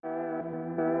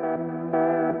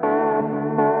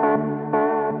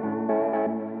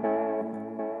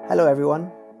Hello, everyone.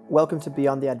 Welcome to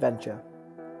Beyond the Adventure,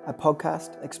 a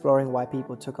podcast exploring why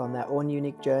people took on their own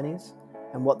unique journeys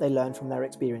and what they learned from their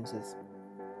experiences.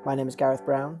 My name is Gareth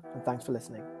Brown, and thanks for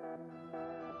listening.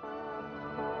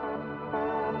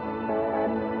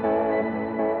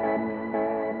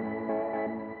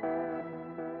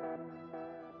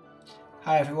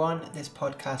 Hi, everyone. This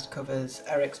podcast covers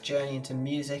Eric's journey into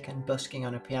music and busking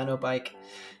on a piano bike.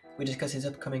 We discuss his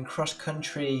upcoming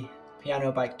cross-country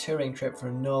piano bike touring trip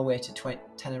from Norway to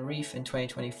Tenerife in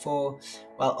 2024,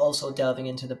 while also delving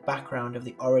into the background of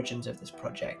the origins of this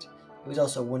project. It was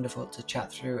also wonderful to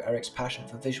chat through Eric's passion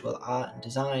for visual art and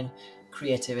design,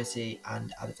 creativity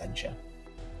and adventure.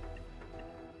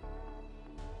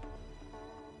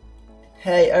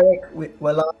 Hey Eric,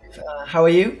 we're live. How are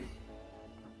you?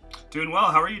 Doing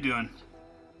well. How are you doing?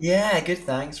 Yeah, good,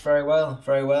 thanks. Very well,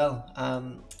 very well.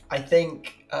 I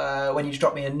think when you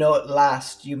dropped me a note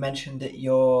last, you mentioned that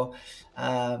your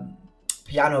um,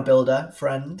 piano builder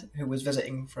friend who was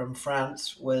visiting from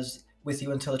France was with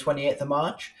you until the 28th of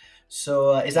March.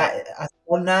 So is Yeah, that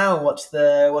on now? What's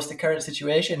the current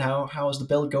situation? How's the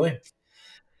build going?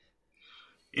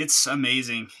 it's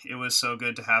amazing. It was so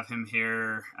good to have him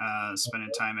here,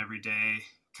 spending time every day,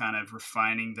 kind of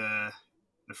refining the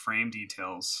frame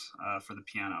details for the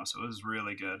piano. So it was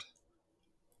really good.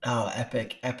 Oh,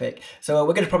 epic, epic. So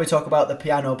we're going to probably talk about the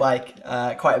piano bike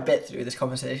quite a bit through this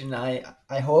conversation, I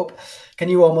hope. Can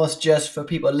you almost just, for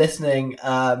people listening,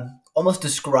 almost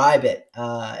describe it?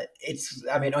 I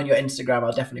mean, on your Instagram,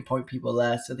 I'll definitely point people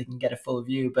there so they can get a full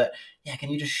view. But yeah, can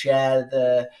you just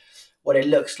share what it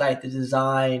looks like, the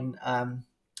design,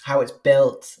 how it's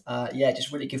built? Yeah,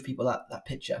 just really give people that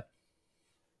picture.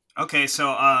 Okay,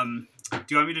 so do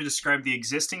you want me to describe the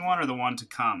existing one or the one to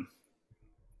come?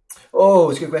 Oh,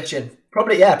 it's a good question.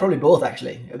 Probably, yeah, probably both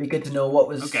actually. It'd be good to know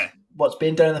Okay, what's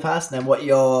been done in the past and then what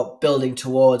you're building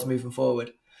towards moving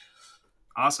forward.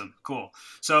 awesome, cool.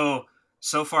 So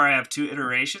far I have two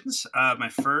iterations. My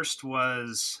first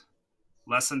was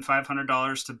less than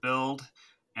 $500 to build,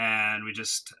 and we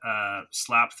just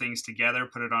slapped things together,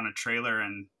 put it on a trailer,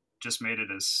 and just made it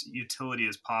as utility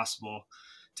as possible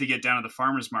to get down to the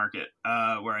farmers market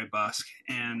where I busk.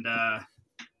 And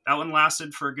that one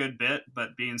lasted for a good bit,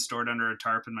 but being stored under a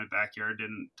tarp in my backyard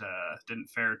didn't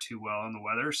fare too well in the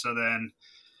weather. So then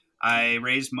I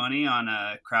raised money on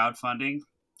a crowdfunding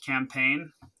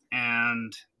campaign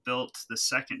and built the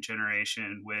second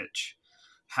generation, which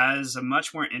has a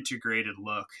much more integrated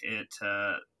look.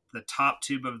 The top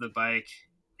tube of the bike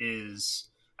is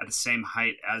at the same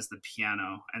height as the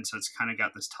piano, and so it's kind of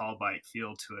got this tall bike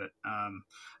feel to it.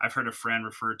 I've heard a friend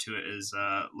refer to it as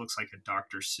looks like a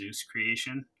Dr. Seuss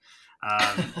creation,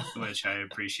 which I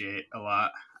appreciate a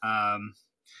lot.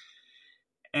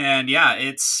 And yeah,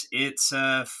 it's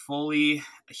fully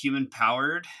human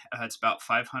powered. It's about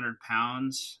 500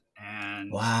 pounds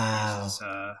and Wow. uses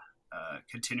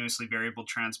continuously variable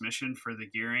transmission for the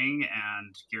gearing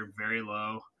and geared very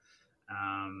low.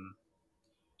 Um,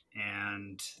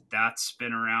 and that's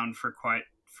been around for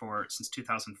since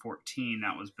 2014.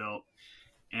 That was built,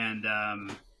 and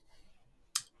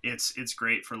it's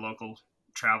great for local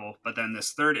travel. But then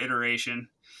this third iteration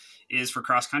is for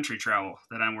cross country travel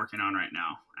that I'm working on right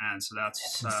now, and so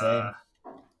It's that's insane.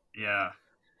 yeah.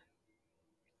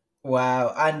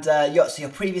 Wow. And your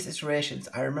previous iterations,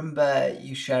 I remember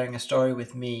you sharing a story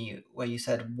with me where you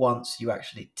said once you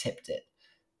actually tipped it,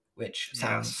 which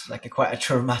sounds Yes. like quite a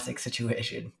traumatic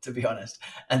situation, to be honest.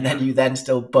 And then Yeah. you then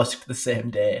still busked the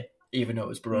same day, even though it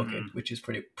was broken, Hmm. which is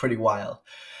pretty wild.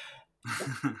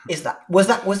 Was that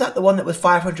the one that was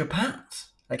 500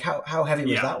 pounds? Like how heavy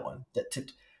was Yeah. that one? That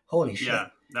tipped? Holy Yeah.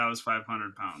 shit! That was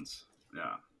 500 pounds.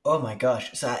 Yeah. Oh my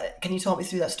gosh! So can you talk me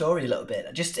through that story a little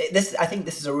bit? Just this, I think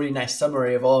this is a really nice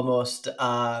summary of almost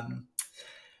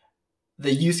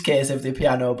the use case of the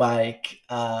piano bike,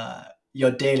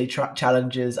 your daily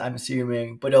challenges, I'm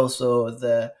assuming, but also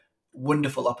the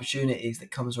wonderful opportunities that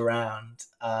comes around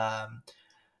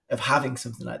of having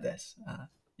something like this.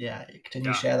 Yeah, can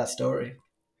you Yeah. share that story?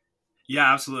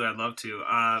 Yeah, absolutely. I'd love to.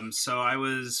 So I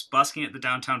was busking at the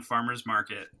downtown farmers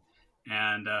market,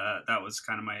 and that was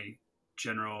kind of my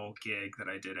general gig that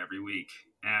I did every week,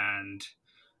 and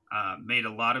made a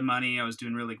lot of money. I was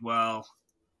doing really well.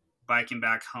 Biking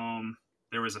back home,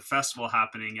 there was a festival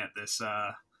happening at this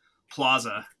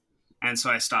plaza, and so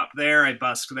I stopped there. I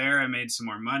busked there. I made some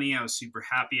more money. I was super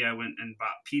happy. I went and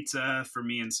bought pizza for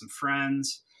me and some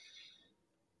friends.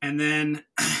 And then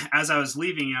as I was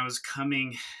leaving, I was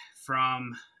coming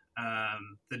from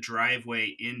the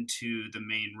driveway into the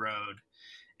main road.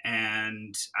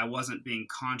 and I wasn't being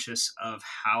conscious of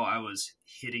how I was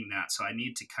hitting that. So I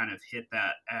need to kind of hit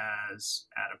that as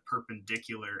at a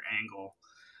perpendicular angle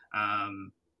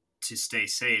to stay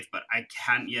safe. But I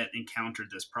hadn't yet encountered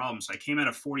this problem. So I came at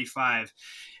a 45,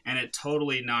 and it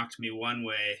totally knocked me one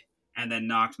way and then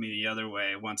knocked me the other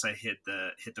way once I hit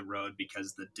the road,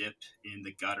 because the dip in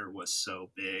the gutter was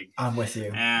so big. I'm with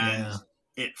you. And Yeah.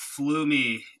 it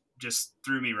just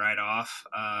threw me right off.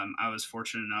 I was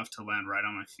fortunate enough to land right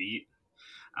on my feet.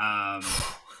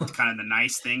 Kind of the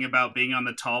nice thing about being on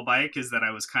the tall bike is that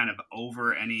I was kind of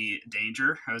over any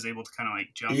danger. I was able to kind of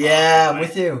like jump Yeah, off. I'm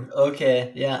with you.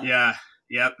 Okay, yeah. Yeah,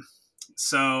 yep.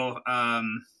 So,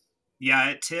 yeah,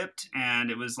 it tipped, and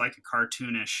it was like a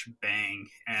cartoonish bang,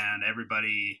 and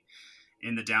everybody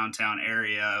in the downtown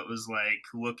area was like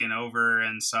looking over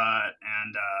and saw it,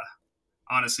 and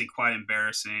honestly quite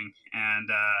embarrassing. And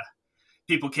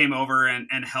people came over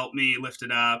and helped me lift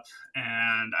it up,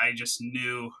 and I just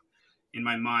knew in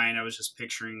my mind, I was just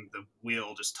picturing the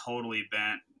wheel just totally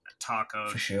bent,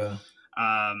 tacoed. For sure.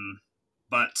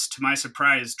 But to my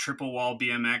surprise, triple wall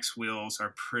BMX wheels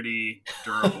are pretty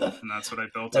durable, and that's what I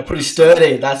built. They're pretty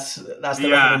sturdy. That's the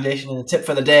recommendation and the tip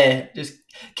for the day. Just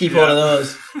keep hold of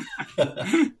those.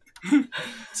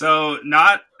 So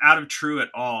not out of true at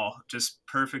all, just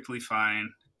perfectly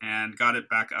fine, and got it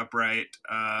back upright.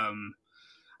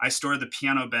 I stored the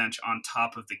piano bench on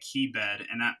top of the key bed,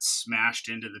 and that smashed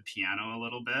into the piano a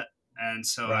little bit. And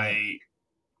so I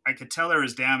could tell there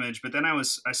was damage, but then I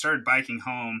started biking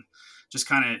home, just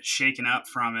kind of shaken up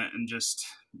from it and just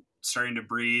starting to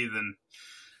breathe. And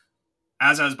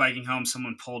as I was biking home,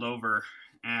 someone pulled over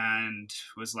and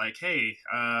was like, "Hey,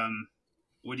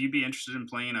 would you be interested in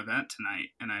playing an event tonight?"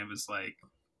 And I was like,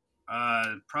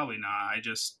 probably not. I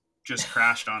just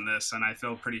crashed on this and I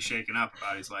feel pretty shaken up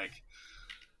about it. He's like,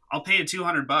 "I'll pay you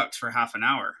 $200 for half an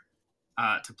hour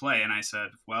to play." And I said,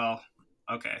 "Well,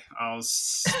 okay, I'll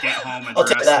get home and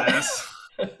dress this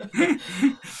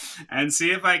and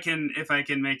see if I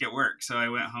can make it work." So I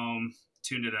went home,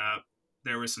 tuned it up.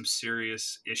 There were some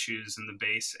serious issues in the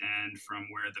base end from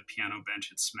where the piano bench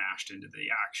had smashed into the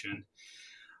action.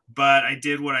 But I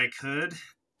did what I could,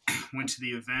 went to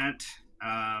the event.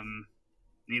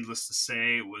 Needless to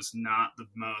say, it was not the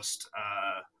most...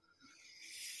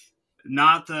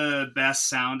 not the best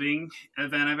sounding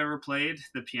event I've ever played.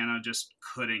 The piano just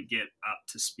couldn't get up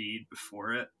to speed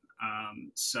before it.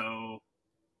 So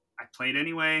I played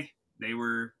anyway. They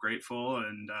were grateful,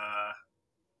 and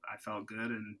I felt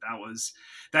good. And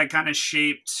that kind of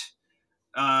shaped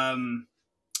how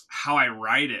I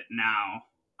write it now.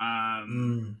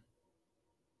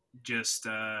 Just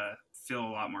feel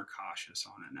a lot more cautious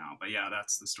on it now. But yeah,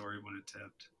 that's the story when it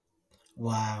tipped.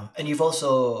 Wow. And you've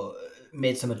also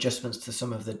made some adjustments to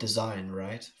some of the design,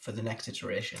 right? For the next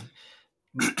iteration.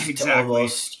 Exactly. To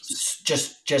almost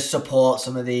just support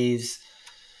some of these,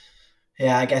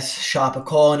 I guess, sharper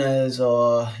corners,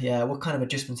 or what kind of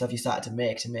adjustments have you started to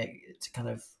make to kind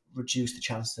of reduce the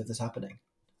chances of this happening?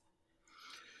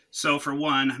 So for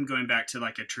one, I'm going back to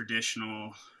like a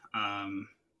traditional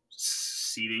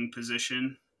seating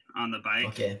position on the bike.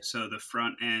 Okay. So the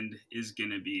front end is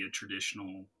going to be a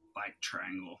traditional bike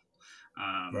triangle.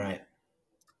 Right.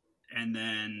 And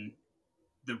then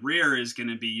the rear is going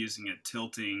to be using a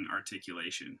tilting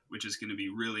articulation, which is going to be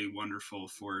really wonderful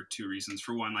for two reasons.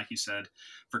 For one, like you said,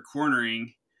 for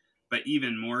cornering, but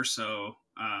even more so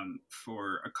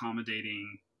for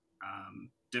accommodating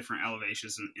different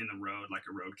elevations in the road, like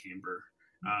a road camber.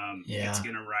 It's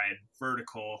going to ride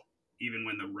vertical even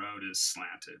when the road is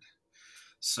slanted.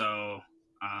 So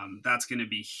that's going to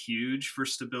be huge for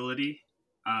stability.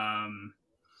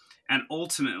 And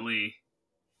ultimately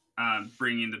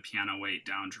bringing the piano weight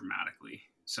down dramatically.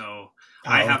 So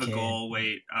I have a goal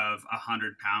weight of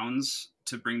 100 pounds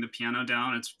to bring the piano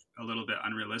down. It's a little bit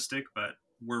unrealistic, but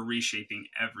we're reshaping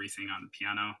everything on the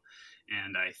piano,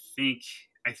 and I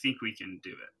think we can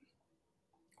do it.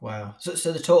 Wow.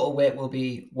 So the total weight will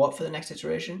be what for the next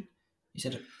iteration? You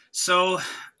said. So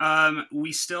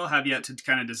we still have yet to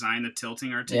kind of design the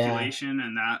tilting articulation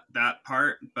and that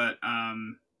part, but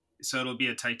so it'll be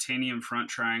a titanium front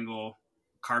triangle,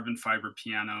 carbon fiber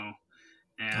piano,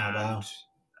 and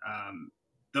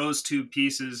those two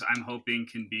pieces I'm hoping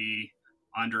can be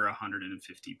under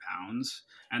 150 pounds,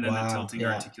 and then the tilting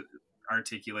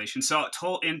articulation. So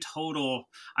in total,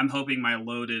 I'm hoping my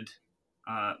loaded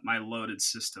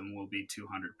system will be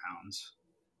 200 pounds.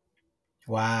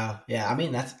 Wow. Yeah. I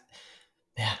mean, that's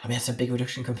a big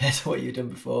reduction compared to what you've done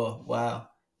before. Wow.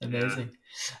 Amazing.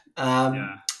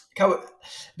 It'd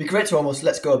be great to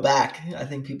let's go back. I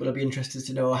think people will be interested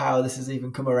to know how this has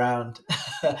even come around.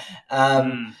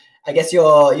 I guess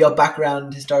your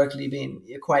background historically being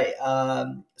you're quite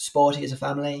sporty as a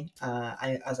family.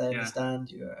 As I Yeah. understand,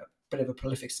 you're a bit of a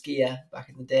prolific skier back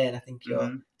in the day, and I think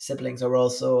your Hmm. siblings are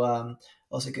also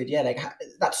also good. Yeah, like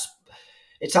that's.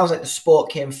 It sounds like the sport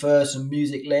came first and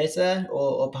music later,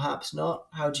 or perhaps not.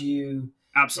 How do you?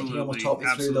 Yeah, can you almost Absolutely, talk me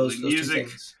through absolutely. those two Music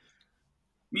things?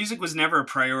 music was never a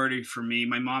priority for me.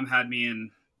 My mom had me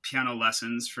in piano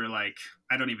lessons for like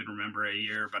I don't even remember a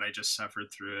year, but I just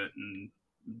suffered through it and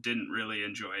didn't really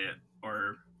enjoy it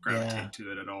or Yeah, gravitate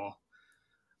to it at all.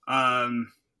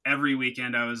 Um, every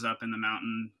weekend I was up in the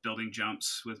mountain building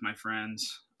jumps with my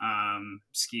friends,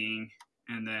 skiing,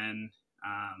 and then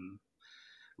um,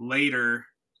 later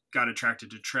got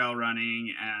attracted to trail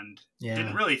running and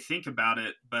didn't yeah, really think about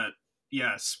it, but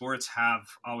yeah, sports have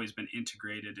always been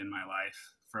integrated in my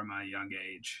life from a young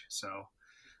age. So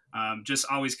just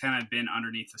always kind of been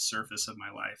underneath the surface of my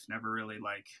life. Never really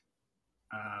like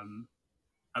um,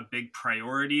 a big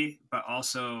priority, but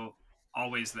also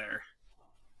always there.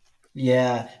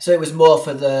 yeah. So it was more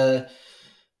for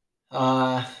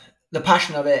uh, the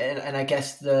passion of it, and I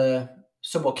guess the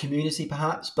somewhat community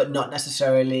perhaps, but not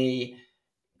necessarily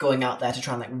going out there to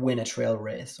try and like win a trail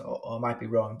race, or I might be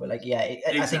wrong, but like yeah,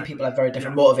 I think people Exactly. have very Yeah.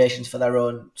 different motivations for their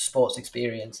own sports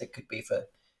experience. It could be for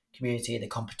community, the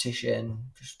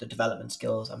competition, just the development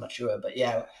skills. I'm not sure, but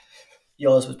yeah,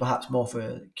 yours was perhaps more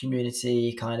for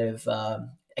community kind of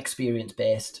experience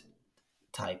based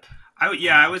type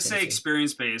I would say activity.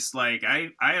 experience based. Like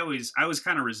I was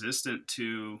kind of resistant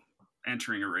to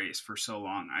entering a race for so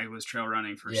long. I was trail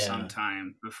running for some Yeah,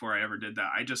 time before I ever did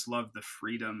that. I just love the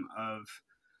freedom of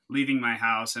leaving my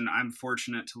house, and I'm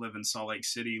fortunate to live in Salt Lake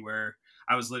City where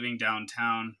I was living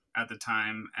downtown at the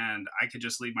time, and I could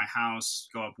just leave my house,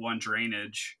 go up one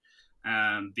drainage,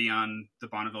 be on the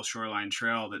Bonneville Shoreline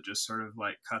Trail that just sort of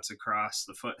like cuts across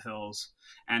the foothills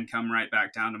and come right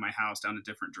back down to my house down a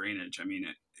different drainage. I mean,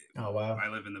 oh wow. I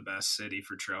live in the best city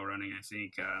for trail running, I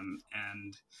think.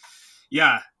 And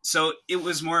yeah, so it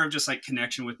was more of just like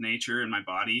connection with nature and my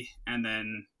body. And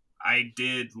then I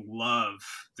did love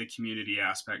the community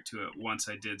aspect to it once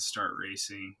I did start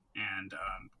racing and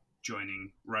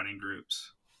joining running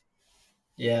groups.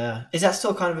 Yeah, is that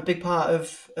still kind of a big part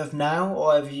of now,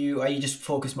 or have you are you just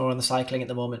focused more on the cycling at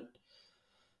the moment?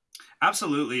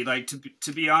 Absolutely. Like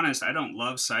to be honest, I don't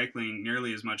love cycling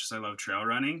nearly as much as I love trail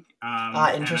running.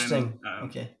 Ah, And I'm interesting.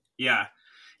 Okay. yeah,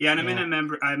 yeah, and Yeah.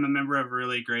 I'm a member of a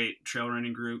really great trail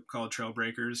running group called Trail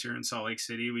Breakers here in Salt Lake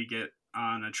City. We get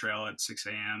on a trail at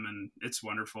 6 a.m. and it's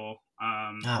wonderful.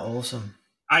 Ah, awesome.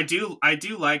 I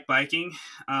do like biking.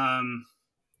 Um,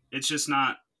 it's just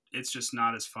not it's just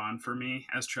not as fun for me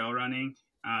as trail running.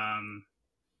 Um,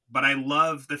 but I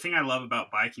love the thing I love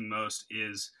about biking most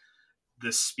is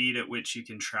the speed at which you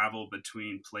can travel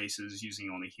between places using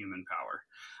only human power.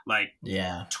 Like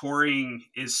Yeah. touring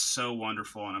is so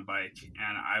wonderful on a bike,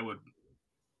 and I would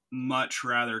much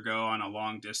rather go on a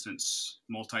long distance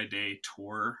multi-day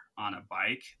tour on a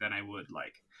bike than I would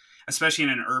like especially in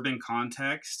an urban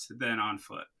context than on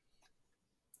foot.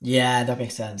 Yeah, that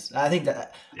makes sense. I think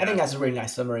Yeah. that's a really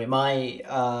nice summary. My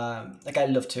like I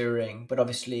love touring, but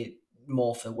obviously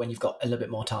more for when you've got a little bit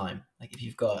more time. Like if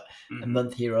you've got a Hmm.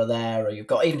 month here or there, or you've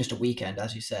got even just a weekend,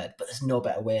 as you said. But there's no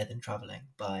better way than traveling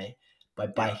by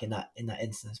Yeah. bike in that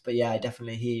instance. But yeah, I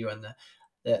definitely hear you on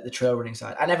the trail running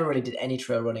side. I never really did any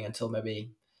trail running until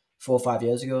maybe 4 or 5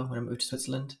 years ago when I moved to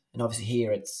Switzerland, and obviously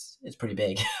here it's pretty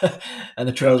big, and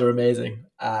the Yeah. trails are amazing.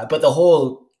 But the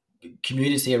whole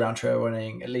community around trail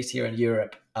running, at least here in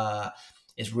Europe,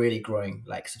 is really growing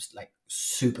like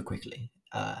super quickly.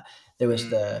 There was Hmm.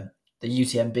 the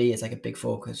UTMB is like a big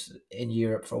focus in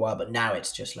Europe for a while, but now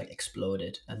it's just like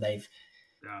exploded, and they've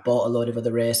Yeah. bought a load of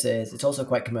other races. It's also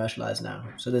quite commercialized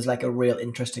now, so there's like a real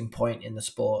interesting point in the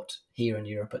sport here in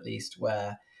Europe, at least,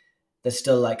 where there's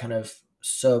still like kind of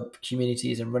sub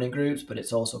communities and running groups, but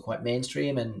it's also quite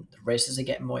mainstream, and the races are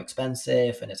getting more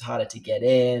expensive and it's harder to get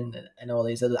in, and all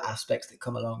these other aspects that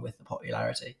come along with the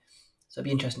popularity. So it'd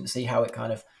be interesting to see how it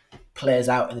kind of plays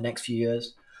out in the next few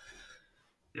years.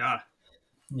 Yeah.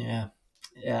 Yeah.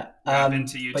 Yeah. Yeah. I've been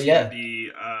to But yeah.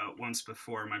 UTMB once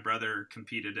before. My brother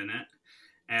competed in it.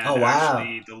 And Oh, wow.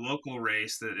 actually, the local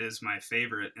race that is my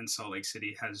favorite in Salt Lake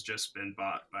City has just been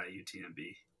bought by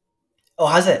UTMB. Oh,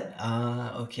 has it?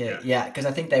 Ah, okay. Yeah. Yeah, because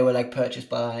I think they were like purchased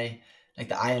by like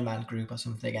the Ironman group or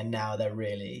something, and now they're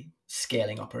really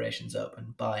scaling operations up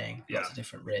and buying lots Yeah. of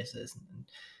different races, and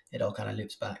it all kind of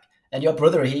loops back. And your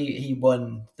brother, he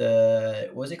won the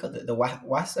what was it called the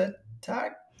Wasatch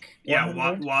Yeah.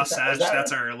 100? Is Wasatch, that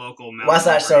that's right? our local mountain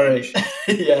Wasatch, sorry. range.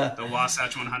 Yeah. The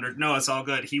Wasatch 100. No, it's all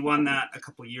good. He won that a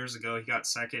couple years ago. He got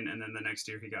second, and then the next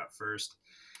year he got first.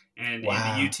 And in the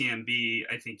Wow. UTMB,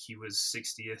 I think he was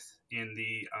 60th in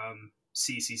the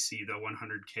CCC, the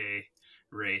 100K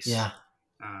race. Yeah.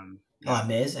 Oh, Yeah,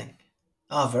 amazing.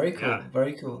 Oh, very yeah, cool.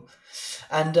 Very cool.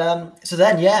 And so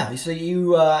then, yeah, so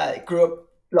you grew up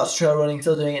lots of trail running,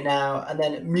 still doing it now. And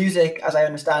then music, as I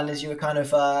understand, is you were kind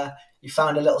of, you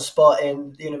found a little spot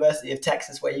in the University of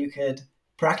Texas where you could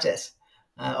practice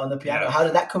on the piano. yeah. How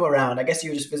did that come around? I guess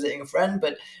you were just visiting a friend,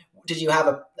 but did you have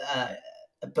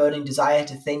a burning desire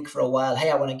to think for a while, hey,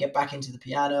 I want to get back into the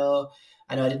piano?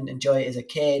 I know I didn't enjoy it as a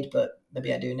kid, but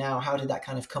maybe I do now. How did that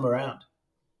kind of come around?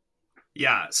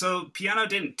 Yeah, so piano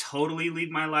didn't totally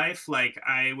lead my life. Like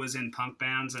I was in punk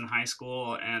bands in high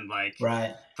school and like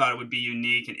Right. thought it would be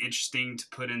unique and interesting to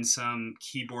put in some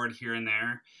keyboard here and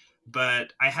there.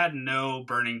 But I had no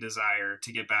burning desire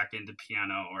to get back into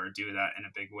piano or do that in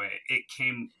a big way. It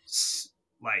came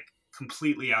like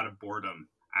completely out of boredom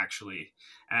actually.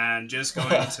 And just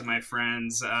going to my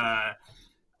friends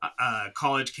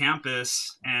college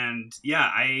campus, and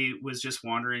yeah, I was just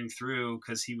wandering through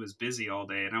because he was busy all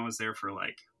day and I was there for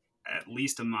like at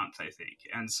least a month, I think.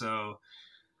 And so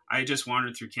I just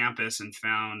wandered through campus and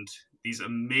found these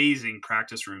amazing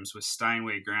practice rooms with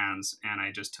Steinway grands, and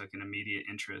I just took an immediate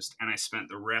interest. And I spent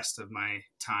the rest of my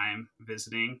time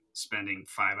visiting, spending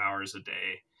 5 hours a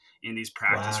day in these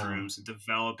practice Wow. rooms,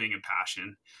 developing a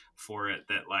passion for it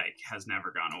that like has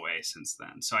never gone away since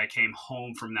then. So I came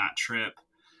home from that trip,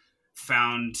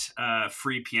 found a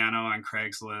free piano on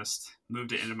Craigslist,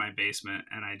 moved it into my basement,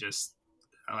 and I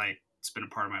like it's been a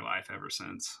part of my life ever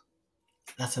since.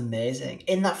 That's amazing.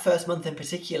 In that first month in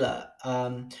particular,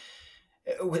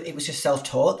 it was just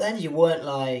self-taught then? You weren't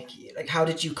like how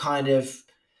did you kind of,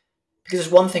 because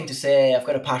it's one thing to say I've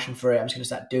got a passion for it, I'm just going to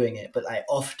start doing it, but like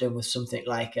often with something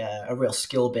like a real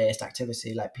skill-based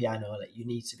activity like piano, like you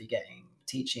need to be getting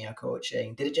teaching or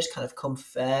coaching. Did it just kind of come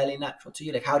fairly natural to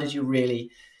you? Like how did you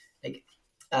really like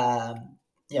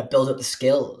yeah, build up the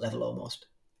skill level almost?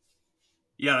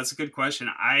 Yeah, that's a good question.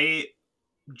 I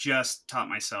just taught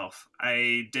myself.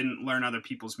 I didn't learn other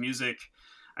people's music.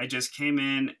 I just came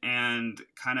in and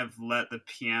kind of let the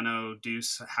piano do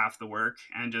half the work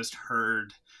and just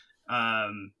heard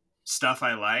stuff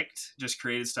I liked, just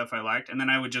created stuff I liked. And then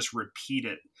I would just repeat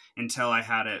it until I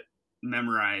had it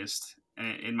memorized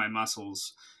in my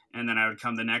muscles. And then I would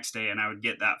come the next day and I would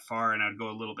get that far and I would go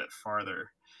a little bit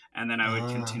farther. And then I would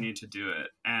Ah. continue to do it.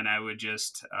 And I would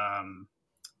just,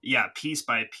 yeah, piece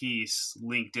by piece,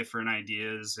 link different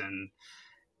ideas and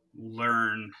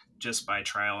learn just by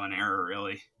trial and error,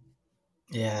 really.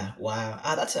 Yeah, wow.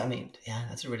 Ah, that's, I mean, yeah,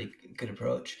 that's a really good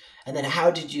approach. And then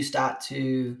how did you start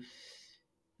to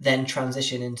then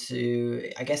transition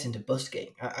into, I guess, into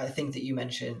busking? I think that you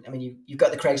mentioned, I mean, you've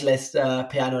got the Craigslist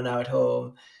piano now at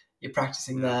home, you're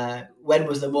practicing Yeah. there. When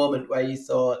was the moment where you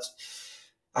thought,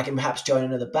 I can perhaps join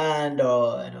another band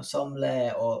or an ensemble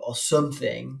or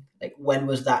something? Like, when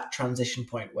was that transition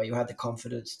point where you had the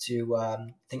confidence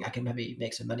to think I can maybe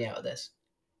make some money out of this?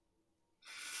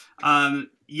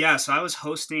 Yeah, so I was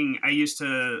hosting, I used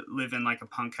to live in like a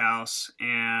punk house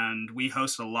and we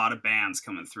hosted a lot of bands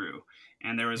coming through.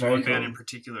 And there was Very one band in cool.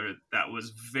 particular that was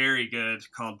very good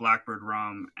called Blackbird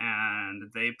Rum,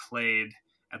 and they played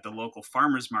at the local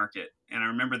farmers market. And I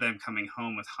remember them coming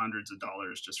home with hundreds of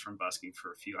dollars just from busking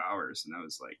for a few hours. And I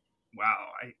was like, wow,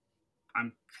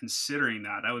 I'm considering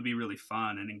that. That would be really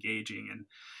fun and engaging and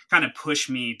kind of push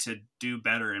me to do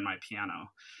better in my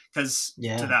piano. Because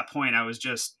to Yeah. that point, I was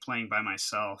just playing by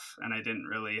myself and I didn't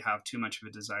really have too much of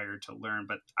a desire to learn.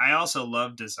 But I also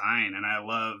love design and I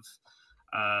love,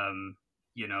 um,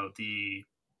 the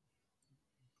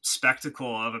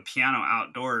spectacle of a piano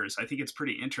outdoors. I think it's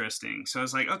pretty interesting. So I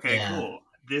was like, okay, Yeah. cool.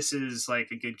 This is like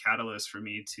a good catalyst for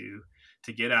me to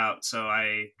get out. So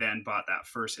I then bought that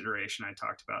first iteration I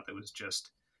talked about that was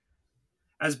just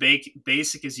as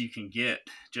basic as you can get.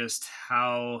 Just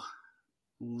how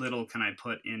little can I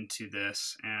put into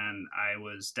this? And I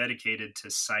was dedicated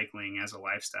to cycling as a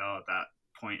lifestyle at that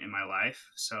point in my life.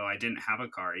 So I didn't have a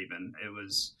car even. It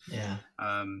was Yeah.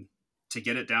 um, to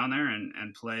get it down there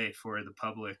and play for the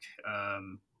public,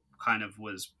 kind of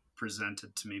was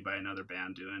presented to me by another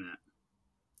band doing it.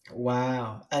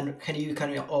 Wow. And can you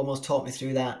kind of almost talk me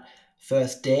through that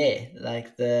first day,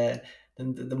 like the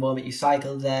moment you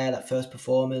cycled there, that first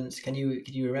performance? Can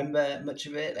you remember much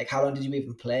of it? Like how long did you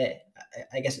even play?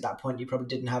 I guess at that point you probably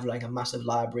didn't have like a massive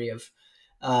library of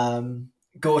um,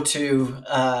 go-to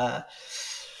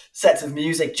sets of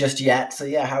music just yet. So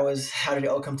yeah, how did it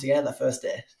all come together that first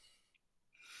day?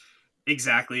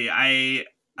 Exactly. I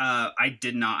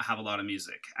did not have a lot of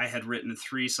music. I had written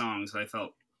 3 songs that I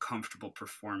felt comfortable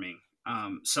performing.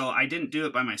 So I didn't do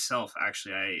it by myself.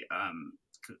 Actually, I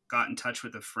got in touch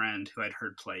with a friend who I'd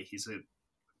heard play. He's an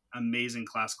amazing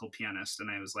classical pianist,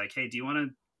 and I was like, "Hey, do you want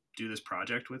to do this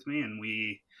project with me?" And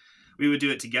we would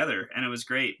do it together, and it was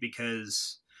great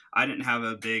because I didn't have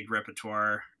a big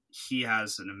repertoire. He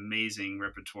has an amazing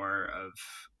repertoire of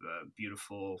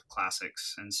beautiful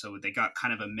classics, and so they got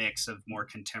kind of a mix of more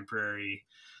contemporary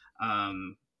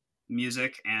um,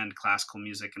 music and classical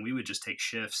music, and we would just take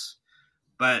shifts.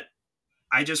 But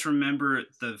I just remember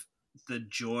the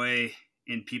joy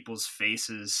in people's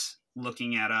faces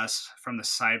looking at us from the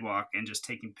sidewalk and just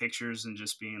taking pictures and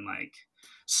just being like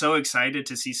so excited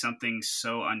to see something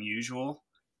so unusual.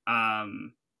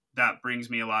 That brings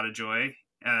me a lot of joy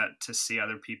to see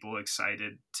other people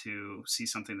excited to see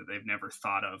something that they've never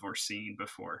thought of or seen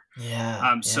before. Yeah,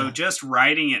 So yeah. just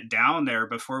writing it down there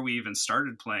before we even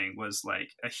started playing was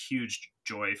like a huge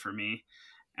joy for me.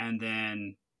 And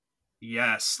then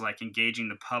yes, like engaging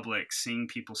the public, seeing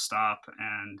people stop.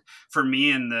 And for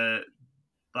me, in the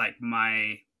like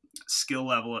my skill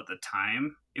level at the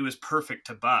time, it was perfect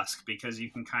to busk because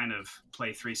you can kind of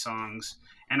play three songs,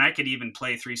 and I could even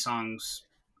play three songs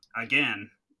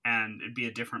again, and it'd be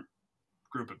a different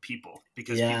group of people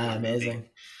because people Yeah, are moving. amazing.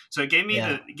 So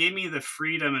Yeah. it gave me the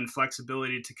freedom and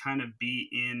flexibility to kind of be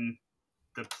in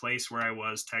the place where I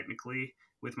was technically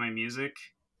with my music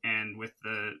and with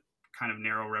the kind of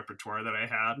narrow repertoire that I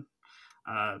had.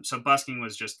 So busking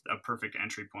was just a perfect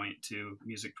entry point to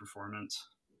music performance.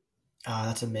 Oh,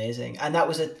 that's amazing. And that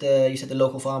was at the, you said the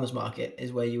local farmers market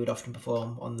is where you would often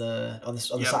perform on the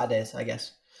Yep, Saturdays, I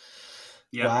guess.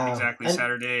 yep, Wow. exactly. And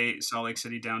Saturday, Salt Lake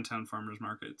City downtown farmers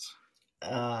markets.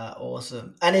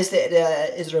 awesome. And is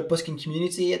there a busking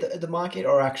community at the market,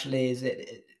 or actually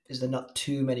is there not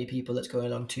too many people that's going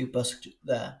along to busk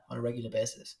there on a regular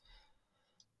basis?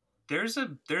 There's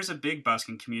a big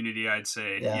busking community, I'd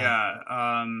say. Yeah.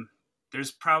 Yeah,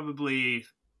 there's probably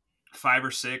five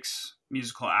or six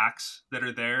musical acts that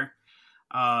are there.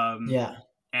 Um, Yeah.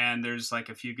 and there's like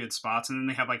a few good spots, and then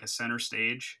they have like a center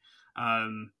stage.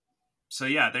 Um, so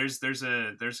yeah, there's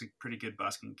a pretty good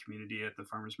busking community at the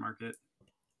farmers market.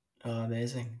 Oh,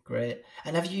 amazing. Great.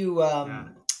 And have you Yeah,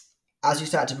 as you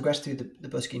started to progress through the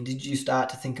busking, did you start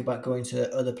to think about going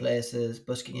to other places,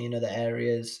 busking in other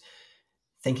areas,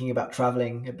 thinking about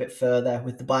traveling a bit further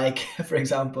with the bike, for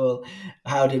example?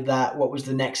 How did that, what was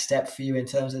the next step for you in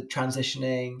terms of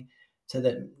transitioning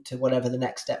to whatever the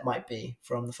next step might be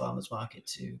from the farmers market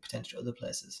to potential other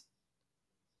places?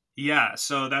 yeah.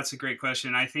 So that's a great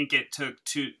question. I think it took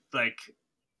two like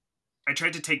I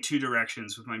tried to take two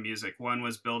directions with my music. One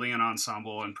was building an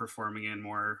ensemble and performing in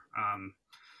more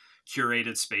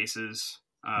curated spaces,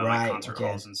 like Right. concert Okay.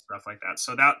 halls and stuff like that.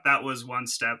 So that was one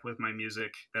step with my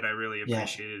music that I really Yeah.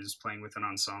 appreciated, is playing with an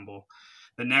ensemble.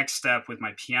 The next step with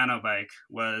my piano bike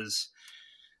was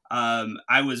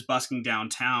I was busking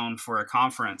downtown for a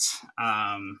conference,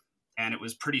 and it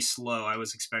was pretty slow. I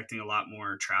was expecting a lot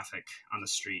more traffic on the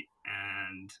street,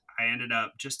 and I ended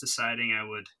up just deciding I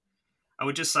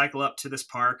would just cycle up to this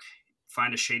park,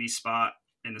 find a shady spot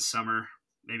in the summer,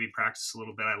 maybe practice a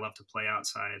little bit. I love to play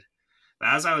outside. But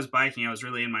as I was biking, I was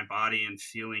really in my body and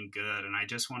feeling good, and I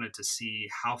just wanted to see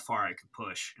how far I could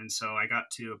push. And so I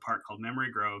got to a park called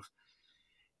Memory Grove,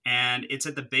 and it's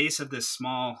at the base of this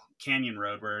small canyon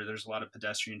road where there's a lot of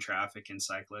pedestrian traffic and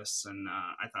cyclists. And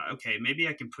I thought, okay, maybe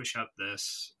I can push up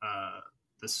this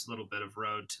little bit of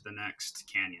road to the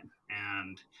next canyon,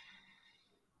 and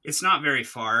it's not very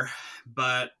far,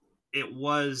 but it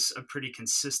was a pretty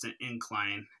consistent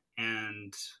incline,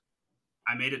 and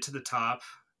I made it to the top,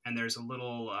 and there's a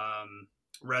little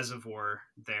reservoir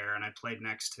there, and I played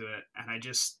next to it, and I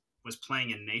just was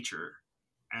playing in nature.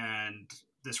 And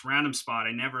this random spot,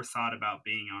 I never thought about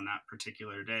being on that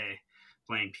particular day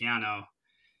playing piano,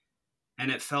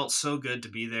 and it felt so good to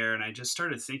be there. And I just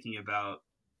started thinking about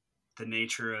the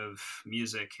nature of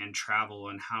music and travel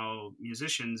and how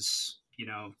musicians,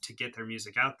 to get their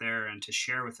music out there and to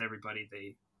share with everybody,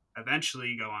 they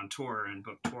eventually go on tour and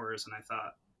book tours. And I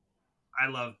thought, I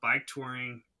love bike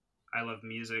touring, I love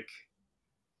music.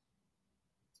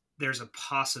 There's a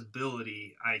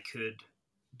possibility I could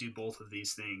do both of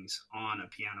these things on a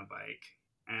piano bike.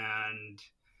 And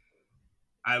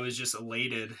I was just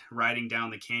elated riding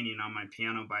down the canyon on my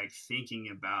piano bike, thinking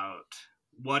about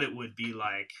what it would be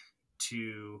like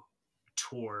to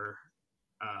tour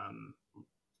um,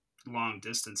 long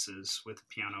distances with a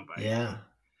piano bike. Yeah.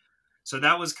 So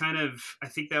that was kind of, I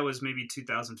think that was maybe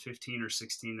 2015 or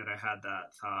 16 that I had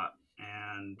that thought.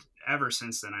 And ever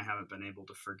since then, I haven't been able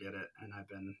to forget it. And I've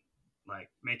been like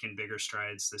making bigger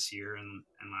strides this year and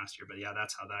last year. But yeah,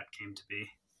 that's how that came to be.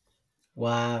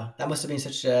 Wow. That must have been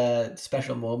such a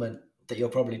special moment that you'll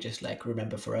probably just like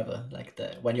remember forever. Like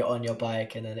the when you're on your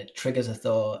bike and then it triggers a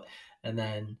thought, and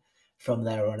then from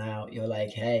there on out, you're like,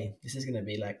 hey, this is gonna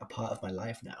be like a part of my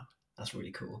life now. That's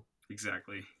really cool.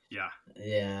 Exactly. Yeah.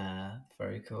 Yeah,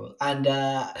 very cool. And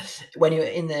when you're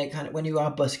in there, kind of when you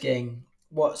are busking,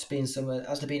 what's been some?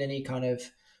 Has there been any kind of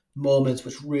moments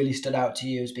which really stood out to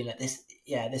you as being like this?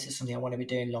 Yeah, this is something I want to be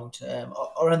doing long term.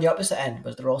 Or on the opposite end,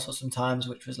 was there also some times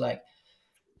which was like,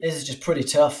 this is just pretty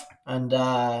tough, and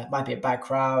might be a bad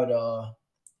crowd or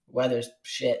weather's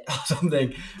shit or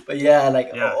something. But yeah,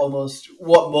 like Yeah. almost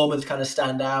what moments kind of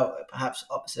stand out, perhaps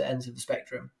opposite ends of the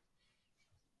spectrum.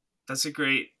 That's a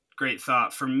great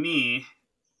thought. For me,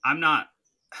 I'm not,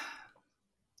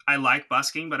 I like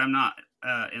busking, but I'm not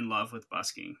in love with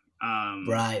busking.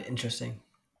 Right, interesting.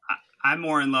 I'm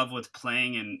more in love with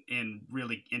playing in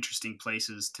really interesting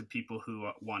places to people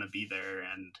who want to be there.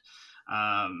 And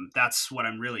that's what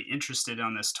I'm really interested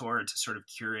on this tour, to sort of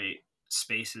curate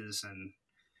spaces and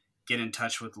get in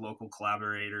touch with local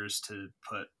collaborators to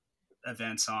put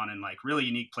events on in like really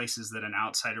unique places that an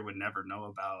outsider would never know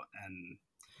about. And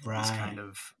these kind Right.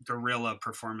 of guerrilla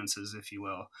performances, if you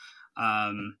will.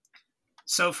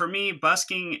 So for me,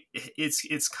 busking,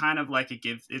 it's kind of like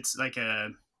it's like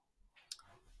a,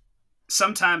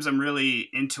 sometimes I'm really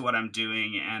into what I'm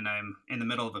doing and I'm in the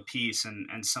middle of a piece,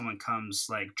 and someone comes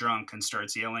like drunk and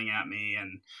starts yelling at me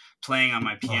and playing on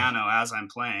my Oh, piano as I'm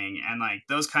playing. And like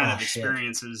those kind oh of shit.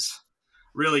 experiences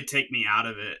really take me out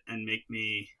of it and make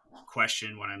me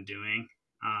question what I'm doing.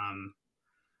 Um,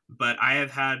 but I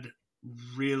have had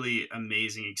really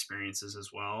amazing experiences as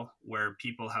well, where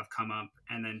people have come up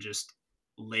and then just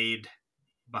laid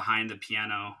behind the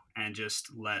piano and just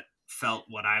felt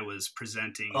what I was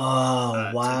presenting Oh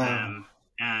to wow. them.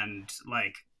 And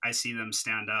like I see them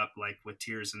stand up like with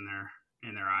tears in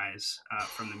their eyes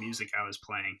from the music I was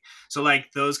playing. So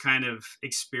like those kind of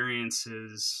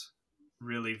experiences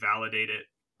really validate it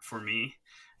for me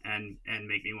and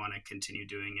make me want to continue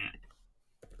doing it.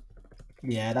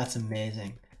 Yeah, that's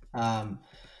amazing. Um,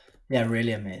 yeah,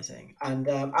 really amazing. And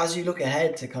as you look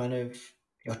ahead to kind of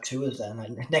your tours, then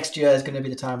like next year is going to be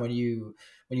the time when you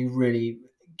really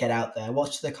get out there.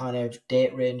 What's the kind of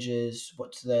date ranges?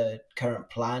 What's the current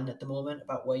plan at the moment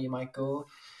about where you might go,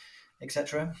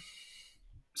 etc.?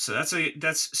 So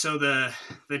that's so the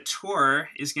tour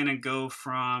is going to go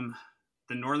from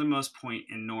the northernmost point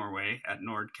in Norway at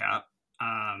Nordkapp,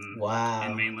 in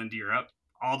Wow. mainland Europe,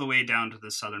 all the way down to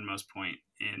the southernmost point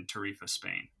in Tarifa,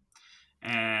 Spain.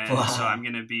 And so Wow. I'm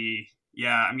going to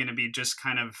be just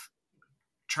kind of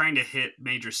trying to hit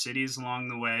major cities along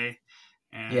the way,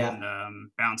 and Yeah.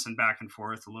 bouncing back and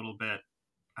forth a little bit.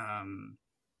 Um,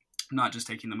 not just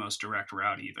taking the most direct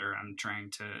route either. I'm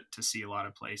trying to see a lot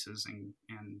of places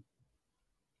and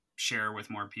share with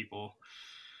more people.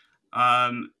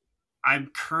 Um,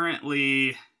 I'm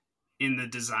currently in the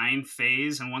design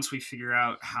phase, and once we figure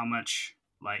out how much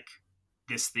like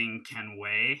this thing can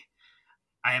weigh,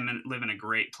 live in a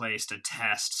great place to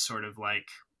test sort of like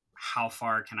how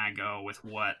far can I go with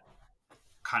what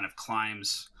kind of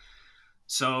climbs.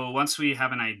 So once we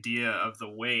have an idea of the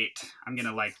weight, I'm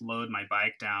gonna like load my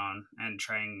bike down and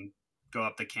try and go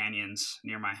up the canyons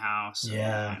near my house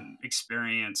Yeah. and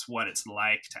experience what it's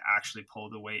like to actually pull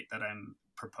the weight that I'm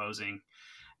proposing.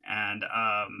 And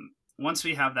once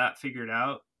we have that figured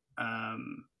out,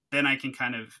 then I can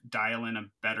kind of dial in a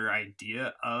better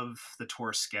idea of the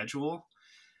tour schedule.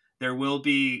 There will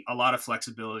be a lot of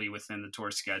flexibility within the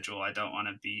tour schedule. I don't want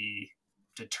to be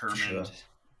For determined sure.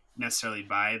 necessarily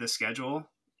by the schedule.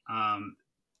 Um,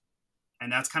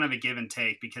 and that's kind of a give and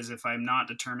take, because if I'm not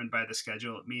determined by the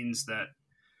schedule, it means that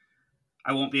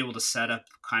I won't be able to set up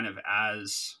kind of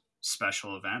as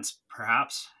special events,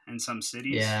 perhaps in some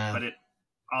cities. Yeah. But it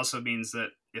also means that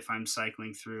if I'm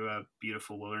cycling through a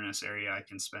beautiful wilderness area, I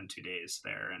can spend 2 days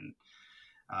there and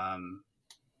um,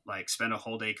 like spend a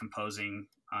whole day composing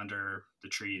under the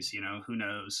trees. Who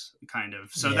knows, kind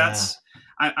of. So Yeah.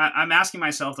 I'm asking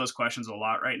myself those questions a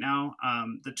lot right now.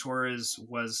 The tour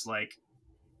was like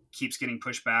keeps getting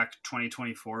pushed back.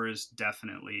 2024 is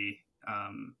definitely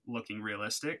looking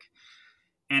realistic,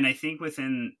 and I think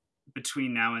within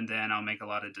between now and then I'll make a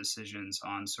lot of decisions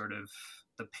on sort of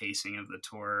the pacing of the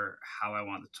tour, how I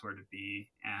want the tour to be,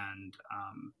 and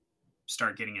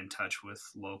start getting in touch with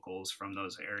locals from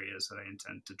those areas that I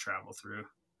intend to travel through,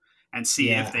 and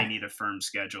see if they Yeah. need a firm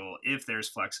schedule, if there's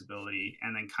flexibility,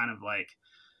 and then kind of like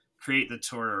create the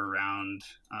tour around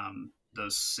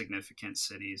those significant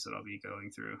cities that I'll be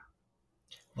going through.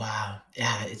 Wow.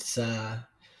 Yeah,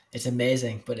 it's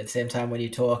amazing, but at the same time when you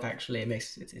talk actually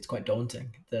it's quite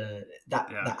daunting. The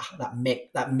Yeah,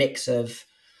 that mix of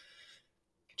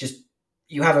just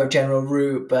you have a general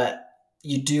route, but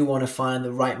you do want to find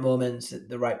the right moments,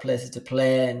 the right places to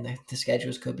play, and the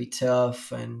schedules could be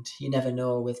tough, and you never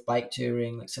know with bike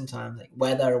touring. Like sometimes, like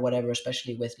weather or whatever,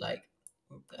 especially with like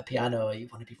a piano, you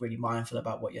want to be really mindful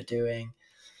about what you're doing.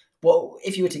 What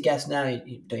if you were to guess now?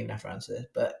 You don't even have to answer this,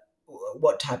 but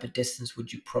what type of distance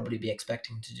would you probably be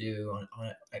expecting to do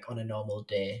like on a normal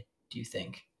day? Do you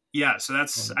think Yeah, so on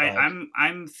that's the bike?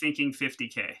 I'm thinking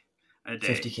 50K a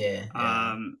day. 50K,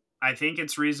 yeah. I think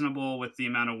it's reasonable with the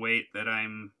amount of weight that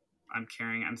I'm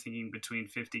carrying. I'm thinking between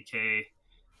 50K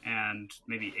and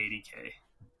maybe 80K.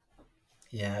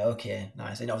 Yeah, okay,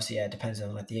 nice. And obviously, yeah, it depends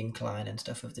on like the incline and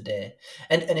stuff of the day.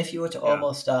 And if you were to Yeah.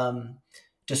 almost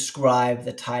describe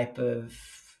the type of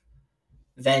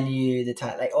venue, the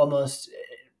type like almost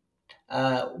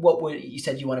what would you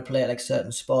said you want to play at like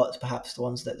certain spots, perhaps the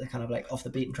ones that are kind of like off the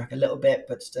beaten track a little bit,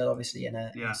 but still obviously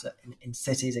Yeah. in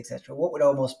cities, etc. What would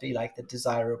almost be like the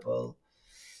desirable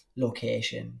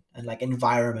location and like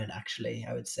environment actually,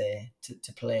 I would say,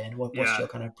 to play in? What's Yeah. your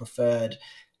kind of preferred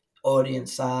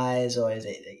audience size, or is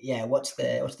it yeah, what's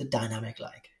the dynamic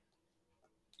like?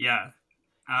 Yeah.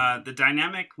 The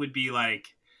dynamic would be like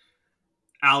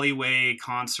alleyway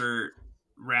concert,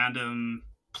 random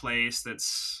place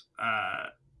that's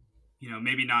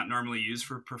maybe not normally used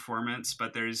for performance,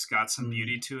 but there's got some Mm.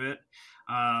 beauty to it.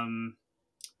 Um,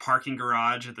 Parking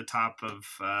garage at the top of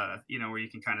where you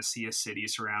can kind of see a city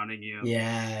surrounding you.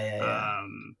 Yeah.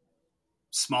 Um,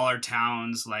 Smaller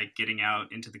towns, like getting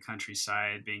out into the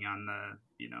countryside, being on the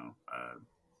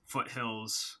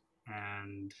foothills,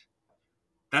 and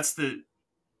that's the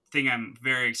thing I'm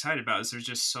very excited about. Is there's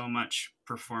just so much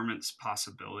performance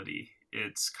possibility.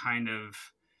 It's kind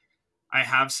of, I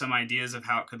have some ideas of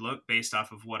how it could look based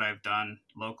off of what I've done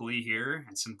locally here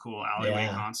and some cool alleyway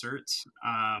Yeah. concerts.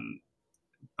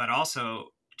 But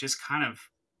also just kind of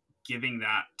giving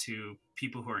that to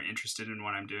people who are interested in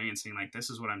what I'm doing and saying like, this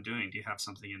is what I'm doing. Do you have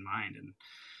something in mind? And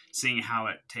seeing how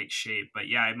it takes shape. But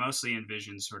yeah, I mostly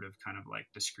envision sort of kind of like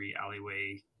discrete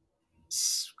alleyway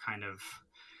kind of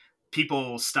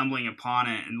people stumbling upon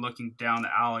it and looking down the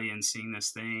alley and seeing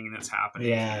this thing that's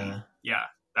happening. And Yeah. yeah,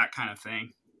 that kind of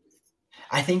thing.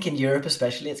 I think in Europe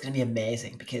especially it's going to be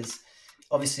amazing because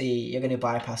obviously you're going to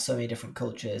bypass so many different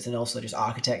cultures and also just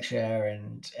architecture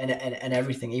and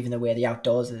everything, even the way the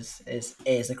outdoors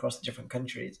is across the different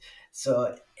countries.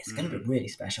 So it's going to Mm-hmm. be really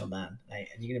special, man. Like,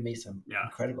 and you're going to meet some Yeah.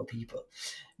 incredible people.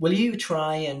 Will you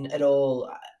try and at all?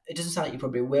 It doesn't sound like you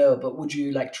probably will, but would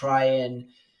you like try and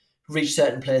reach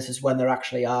certain places when there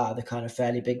actually are the kind of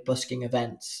fairly big busking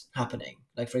events happening?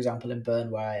 Like for example, in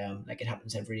Bern, where I am, like it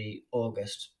happens every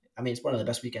August. I mean, it's one of the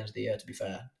best weekends of the year, to be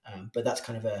fair. But that's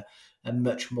kind of a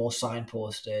much more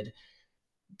signposted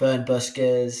Burn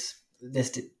Buskers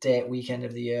this date weekend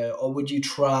of the year. Or would you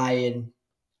try and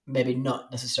maybe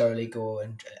not necessarily go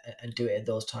and do it at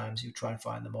those times? You try and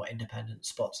find the more independent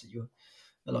spots that you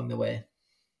along the way.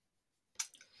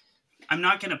 I'm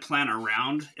not going to plan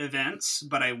around events,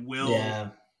 but I will Yeah,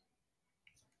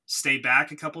 stay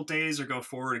back a couple days or go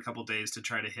forward a couple days to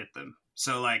try to hit them.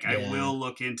 So like I yeah, will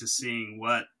look into seeing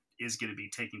what is going to be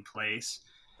taking place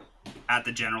at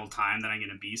the general time that I'm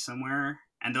going to be somewhere.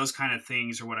 And those kind of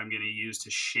things are what I'm going to use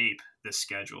to shape the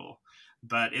schedule.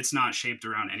 But it's not shaped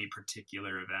around any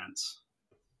particular events.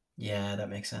 yeah. That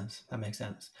makes sense. That makes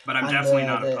sense. But I'm And definitely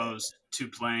not the opposed to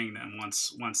playing them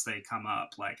once they come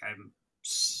up. Like I'm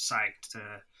psyched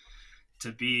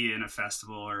to be in a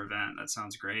festival or event. That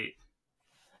sounds great.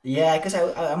 Yeah, because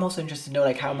I'm also interested to know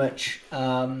like how much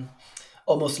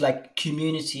almost like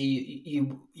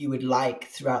community you would like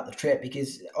throughout the trip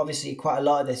because obviously quite a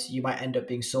lot of this you might end up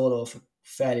being solo for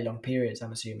fairly long periods.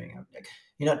 I'm assuming like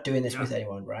you're not doing this Yeah, with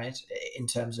anyone, right? In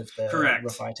terms of the rough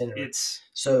correct. itinerary. It's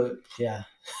So yeah,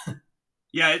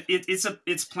 yeah,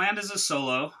 it's planned as a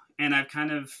solo, and I've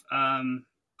kind of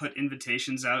put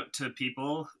invitations out to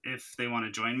people if they want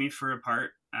to join me for a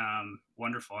part.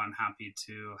 Wonderful. I'm happy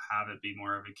to have it be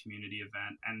more of a community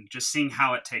event and just seeing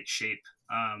how it takes shape.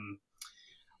 Um,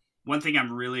 One thing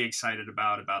I'm really excited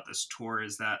about this tour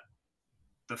is that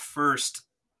the first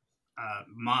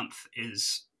month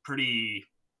is pretty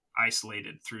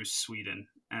isolated through Sweden,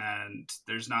 and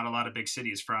there's not a lot of big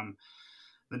cities from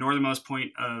the northernmost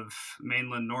point of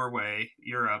mainland Norway,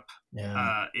 Europe,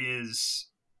 yeah, is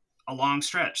a long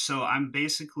stretch. So I'm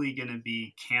basically going to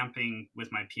be camping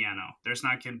with my piano. There's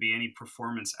not going to be any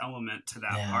performance element to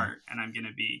that yeah. part. And I'm going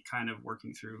to be kind of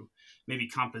working through maybe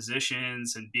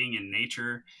compositions and being in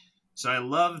nature. So I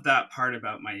love that part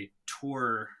about my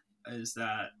tour is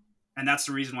that, and that's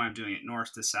the reason why I'm doing it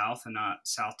north to south and not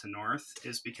south to north,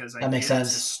 is because I That makes get to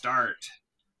sense. start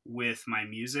with my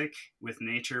music, with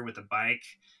nature, with a bike,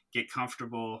 get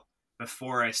comfortable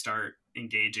before I start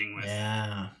engaging with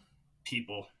Yeah.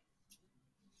 people.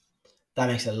 That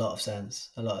makes a lot of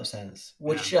sense. A lot of sense.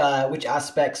 Yeah. Which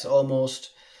aspects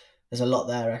almost, there's a lot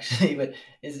there actually, but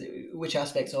which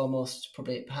aspects almost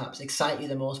probably perhaps excite you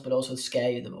the most, but also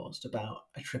scare you the most about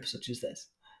a trip such as this?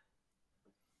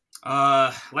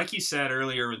 Like you said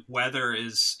earlier, weather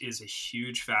is a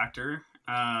huge factor.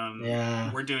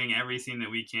 Yeah. We're doing everything that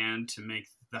we can to make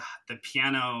the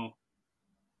piano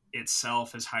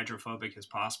itself as hydrophobic as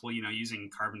possible. You know, using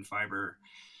carbon fiber,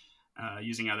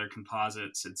 using other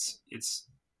composites. It's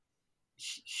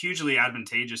hugely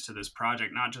advantageous to this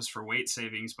project, not just for weight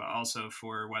savings, but also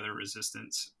for weather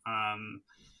resistance.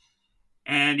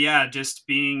 And yeah, just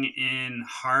being in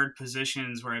hard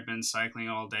positions where I've been cycling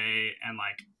all day and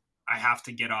like I have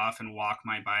to get off and walk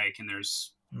my bike and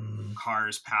there's Mm.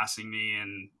 cars passing me.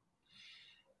 And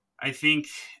I think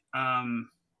I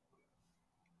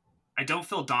don't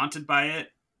feel daunted by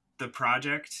it, the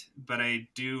project, but I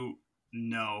do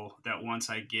know that once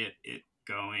I get it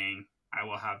going, I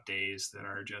will have days that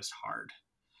are just hard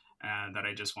and that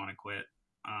I just want to quit.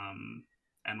 And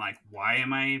like, why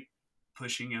am I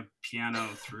pushing a piano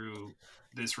through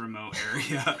this remote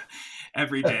area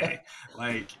every day?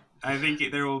 Like, I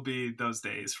think there will be those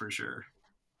days for sure.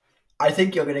 I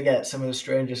think you're going to get some of the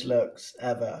strangest looks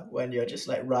ever when you're just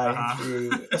like riding Uh-huh.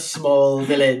 through a small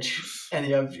village and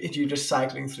you're just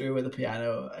cycling through with a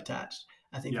piano attached.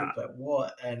 I think Yeah. people are like,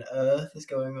 what on earth is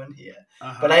going on here? But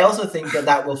Uh-huh. I also think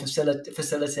that will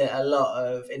facilitate a lot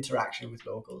of interaction with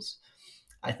locals.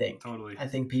 I think. Totally. I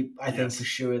think for Yes.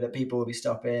 sure that people will be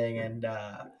stopping and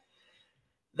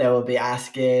they will be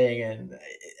asking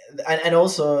and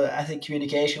also I think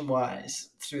communication wise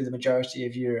through the majority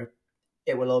of Europe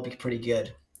it will all be pretty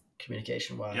good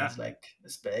communication Yeah. wise, like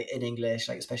in English,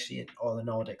 like especially in all the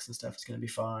Nordics and stuff, it's going to be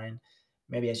fine.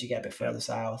 Maybe as you get a bit Yep. further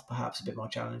south, perhaps a bit more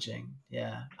challenging.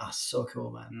 Yeah, so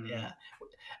cool, man. Mm-hmm. Yeah,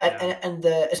 Yeah. and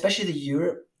especially the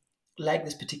Europe leg,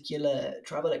 this particular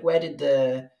travel, like where did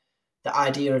the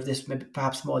idea of this maybe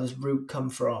perhaps more this route come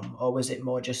from, or was it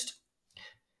more just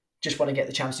want to get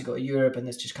the chance to go to Europe and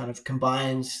this just kind of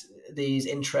combines these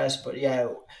interests? But yeah,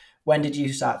 when did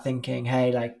you start thinking,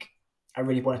 hey, like I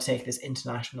really want to take this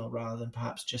international rather than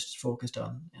perhaps just focused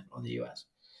on the US?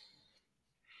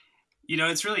 You know,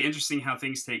 it's really interesting how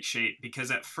things take shape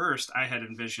because at first I had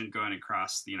envisioned going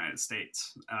across the United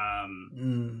States.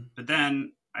 Mm. But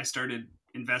then I started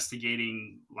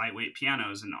investigating lightweight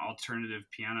pianos and alternative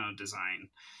piano design.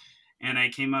 And I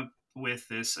came up with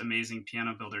this amazing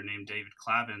piano builder named David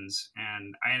Clavins.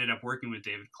 And I ended up working with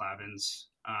David Clavins.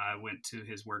 I went to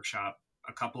his workshop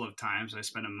a couple of times. I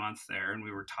spent a month there and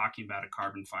we were talking about a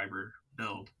carbon fiber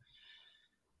build.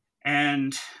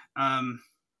 And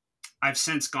I've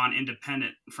since gone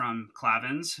independent from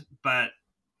Clavins, but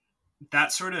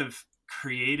that sort of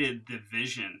created the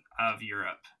vision of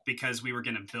Europe because we were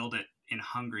going to build it in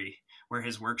Hungary where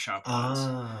his workshop was.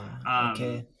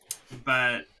 Okay.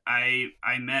 But I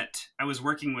was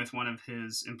working with one of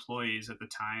his employees at the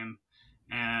time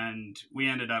and we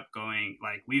ended up going,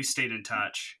 like, we've stayed in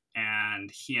touch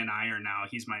and he and I are now,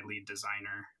 he's my lead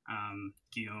designer,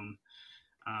 Guillaume.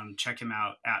 Check him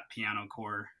out at Piano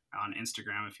Core on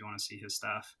Instagram if you want to see his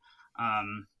stuff.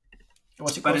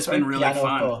 What's it But called? it's Sorry, been really Piano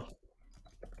fun. Core.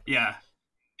 Yeah,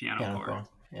 Piano Piano Core. Core.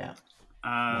 Yeah.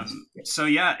 Nice. So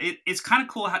yeah, it's kind of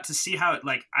cool to see how it,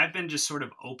 like, I've been just sort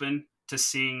of open to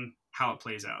seeing how it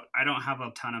plays out. I don't have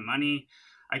a ton of money.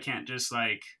 I can't just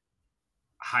like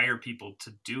hire people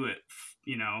to do it,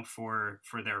 you know, for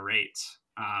their rates.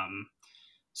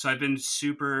 So I've been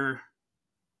super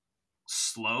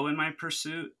slow in my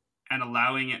pursuit and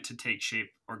allowing it to take shape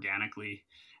organically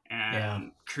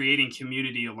and creating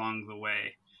community along the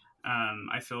way.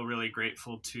 I feel really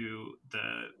grateful to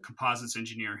the composites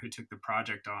engineer who took the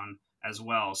project on as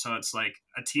well. So it's like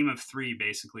a team of 3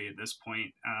 basically at this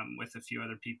point, with a few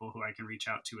other people who I can reach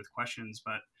out to with questions.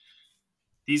 But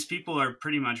these people are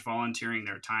pretty much volunteering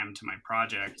their time to my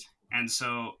project. And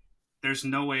so there's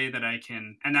no way that I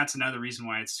can, and that's another reason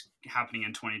why it's happening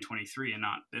in 2023 and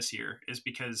not this year, is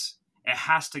because it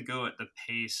has to go at the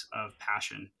pace of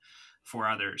passion for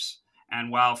others.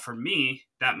 And while for me,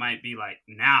 that might be like,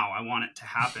 now I want it to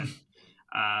happen,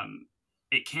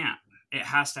 it can't. It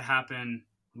has to happen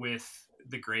with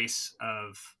the grace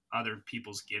of other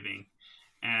people's giving.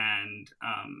 And,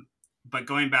 but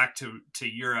going back to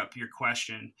Europe, your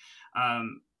question,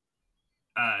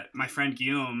 my friend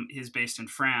Guillaume is based in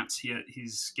France.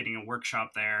 He's getting a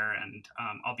workshop there, and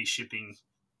I'll be shipping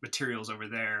materials over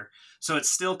there. So it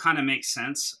still kind of makes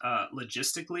sense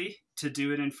logistically to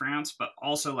do it in France, but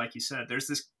also, like you said, there's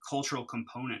this cultural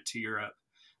component to Europe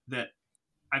that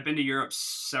I've been to Europe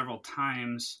several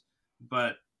times,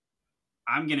 but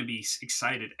I'm going to be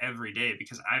excited every day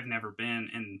because I've never been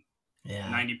in Yeah.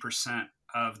 90%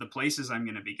 of the places I'm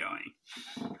going to be going.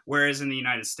 Whereas in the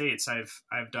United States,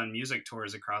 I've done music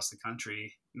tours across the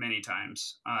country many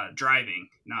times, driving,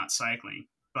 not cycling,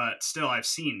 but still I've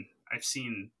seen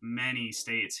many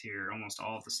states here, almost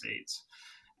all of the states,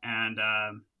 and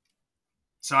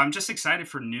so I'm just excited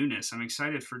for newness. I'm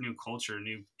excited for new culture,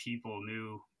 new people,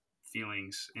 new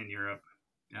feelings in Europe.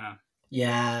 Yeah,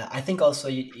 Yeah, I think also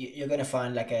you're going to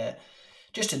find like a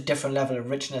just a different level of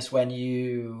richness when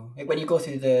you go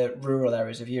through the rural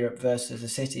areas of Europe versus the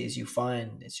cities. You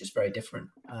find it's just very different.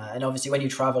 And obviously, when you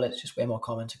travel, it's just way more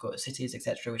common to go to cities,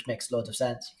 etc., which makes loads of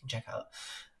sense. You can check out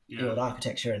the yeah, old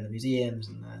architecture and the museums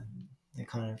and the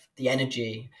kind of the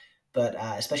energy. But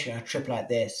especially on a trip like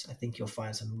this, I think you'll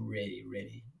find some really,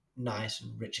 really nice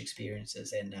and rich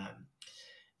experiences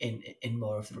in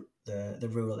more of the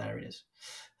rural areas.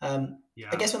 I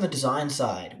yeah. guess on the design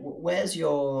side, where's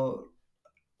your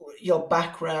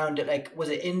background? Like, was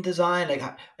it in design? Like,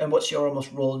 and what's your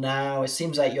almost role now? It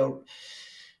seems like you've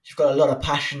got a lot of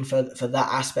passion for that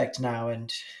aspect now,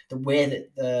 and the way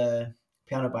that the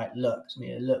piano bike looks. I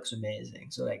mean, it looks amazing.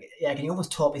 So, like, yeah, can you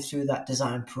almost talk me through that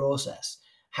design process?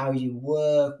 How you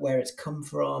work, where it's come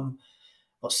from,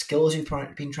 what skills you've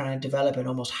been trying to develop, and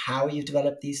almost how you've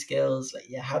developed these skills. Like,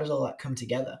 yeah, how does all that come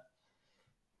together?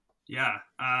 Yeah.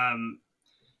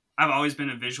 I've always been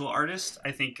a visual artist.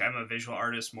 I think I'm a visual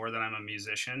artist more than I'm a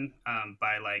musician,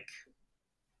 by like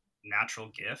natural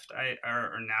gift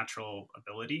or natural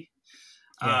ability.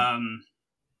 Yeah, Um,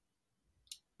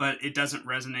 but it doesn't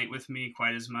resonate with me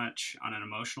quite as much on an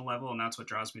emotional level, and that's what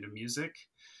draws me to music.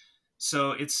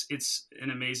 So it's an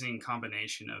amazing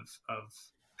combination of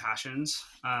passions.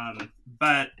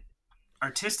 But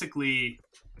artistically,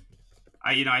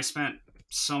 I spent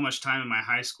so much time in my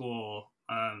high school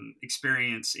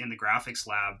experience in the graphics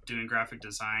lab doing graphic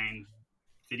design,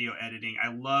 video editing.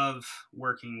 I love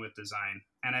working with design,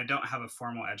 and I don't have a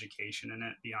formal education in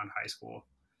it beyond high school,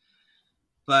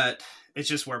 but it's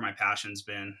just where my passion's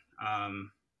been.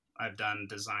 I've done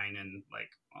design in like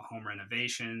home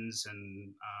renovations,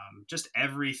 and just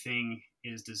everything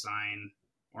is design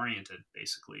oriented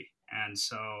basically. And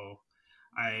so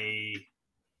I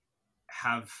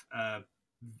have a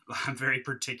very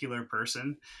particular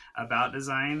person about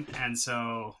design, and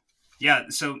so yeah.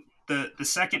 So the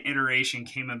second iteration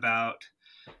came about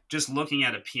just looking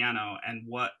at a piano and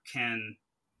what can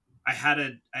I had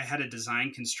a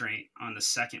design constraint on the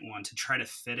second one to try to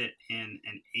fit it in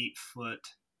an 8 foot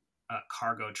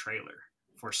cargo trailer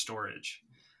for storage.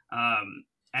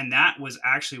 And that was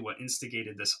actually what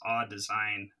instigated this odd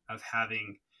design of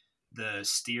having the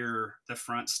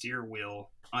front steer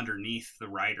wheel underneath the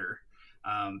rider,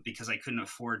 because I couldn't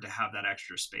afford to have that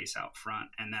extra space out front.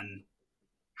 And then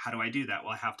how do I do that?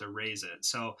 Well, I have to raise it.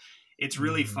 So it's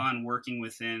really mm, fun working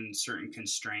within certain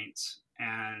constraints.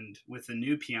 And with the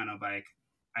new piano bike,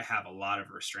 I have a lot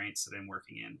of restraints that I'm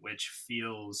working in, which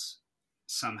feels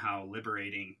somehow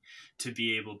liberating to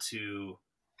be able to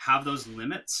have those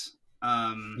limits,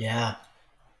 yeah,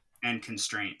 and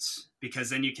constraints, because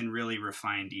then you can really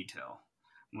refine detail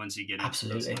once you get into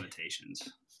those absolutely.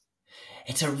 limitations.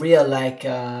 It's a real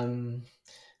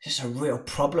just a real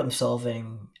problem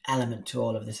solving element to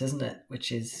all of this, isn't it?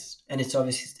 Which is, and it's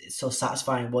obviously it's so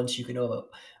satisfying once you can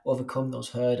overcome those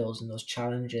hurdles and those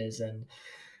challenges, and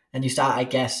you start, I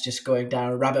guess, just going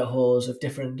down rabbit holes of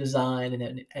different design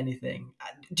and anything.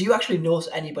 Do you actually know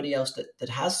anybody else that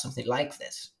has something like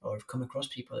this, or have come across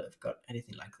people that have got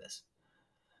anything like this?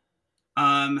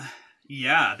 Um,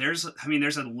 yeah, there's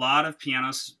a lot of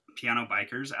piano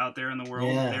bikers out there in the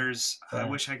world. Yeah, I fair.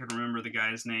 wish I could remember the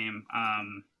guy's name. I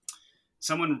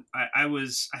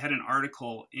had an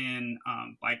article in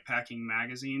Bikepacking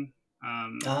magazine,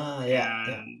 Ah, yeah,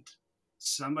 yeah. and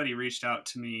somebody reached out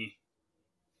to me,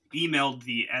 emailed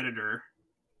the editor,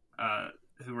 uh,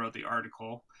 who wrote the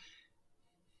article,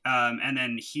 and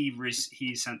then he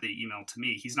sent the email to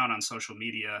me. He's not on social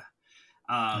media,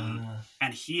 Ah,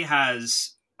 and he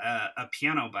has a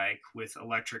piano bike with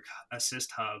electric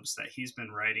assist hubs that he's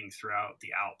been riding throughout the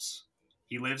Alps.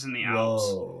 He lives in the Alps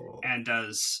whoa. and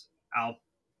does Alp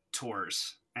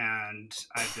tours, and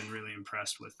I've been really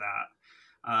impressed with that.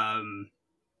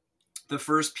 The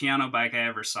first piano bike I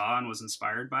ever saw and was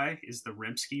inspired by is the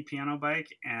Rimsky piano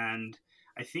bike, and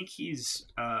I think he's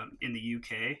in the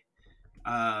UK.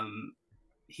 Um,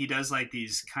 he does like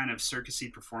these kind of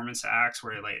circusy performance acts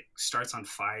where it like starts on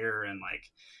fire, and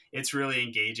like it's really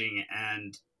engaging,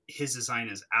 and his design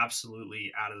is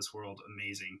absolutely out of this world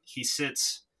amazing. He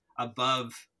sits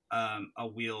above a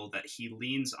wheel that he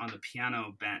leans on the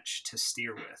piano bench to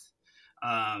steer with.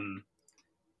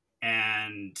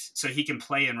 And so he can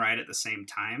play and ride at the same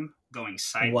time going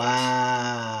sideways.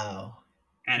 Wow.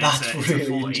 And That's it's really a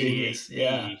full ingenious.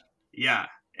 88E. Yeah.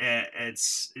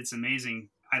 It's amazing.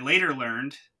 I later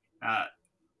learned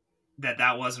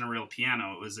that wasn't a real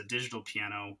piano. It was a digital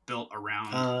piano built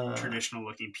around traditional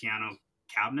looking piano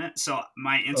cabinet. So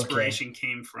my inspiration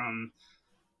came from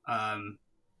a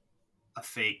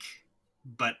fake,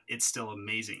 but it's still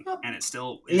amazing, and it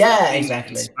still is the thing that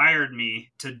inspired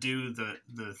me to do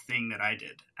the thing that I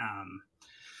did.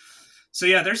 So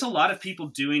yeah, there's a lot of people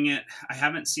doing it. I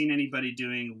haven't seen anybody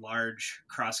doing large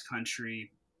cross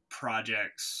country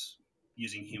projects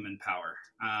using human power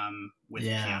with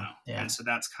piano, and so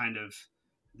that's kind of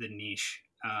the niche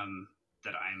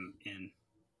that I'm in.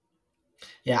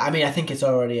 Yeah, I mean, I think it's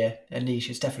already a niche.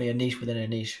 It's definitely a niche within a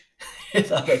niche, if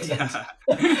that makes sense.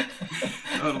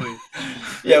 Totally.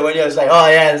 Yeah, when you're just like, oh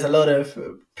yeah, there's a lot of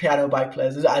piano bike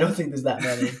players. I don't think there's that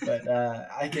many, but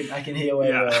I can hear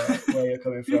where you're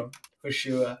coming from, for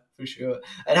sure.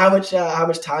 And how much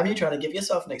time are you trying to give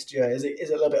yourself next year? Is it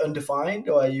a little bit undefined,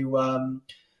 or are you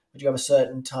would you have a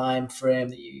certain time frame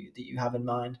that you have in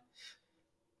mind?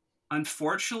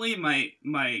 Unfortunately,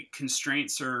 my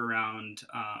constraints are around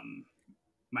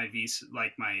my visa,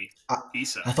 like my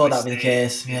visa. I thought that would be the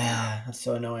case. Yeah, that's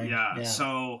so annoying. Yeah.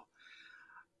 So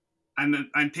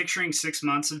I'm picturing 6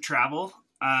 months of travel.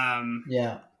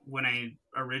 When I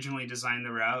originally designed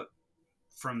the route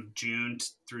from June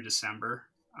through December,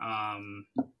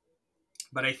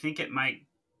 but I think it might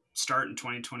start in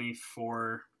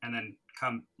 2024 and then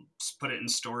put it in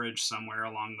storage somewhere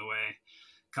along the way,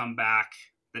 come back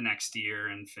the next year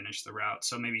and finish the route.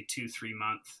 So maybe 2-3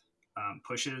 month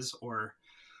pushes, or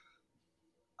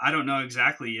I don't know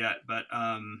exactly yet, but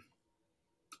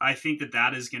I think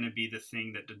that is going to be the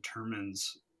thing that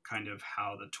determines kind of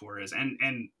how the tour is.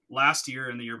 And last year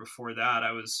and the year before that,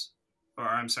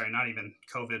 not even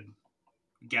COVID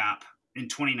gap, in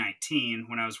 2019,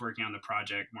 when I was working on the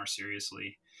project more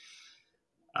seriously,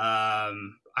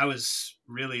 I was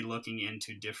really looking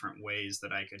into different ways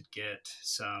that I could get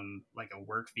some, like a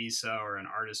work visa or an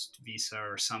artist visa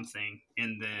or something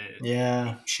in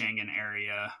the Schengen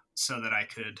area, so that I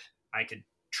could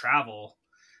travel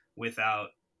without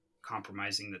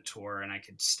compromising the tour, and I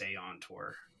could stay on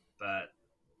tour. But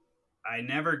I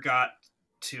never got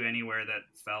to anywhere that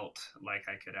felt like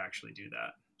I could actually do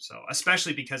that. So,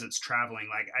 especially because it's traveling.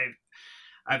 Like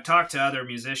I've talked to other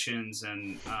musicians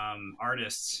and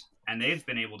artists, and they've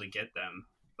been able to get them,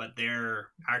 but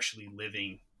they're actually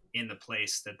living in the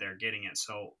place that they're getting it.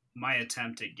 So my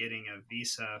attempt at getting a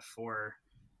visa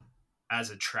as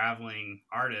a traveling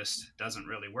artist doesn't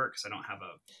really work because I don't have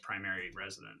a primary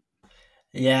resident.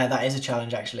 Yeah, that is a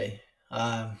challenge, actually.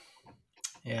 I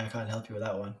can't help you with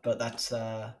that one, but that's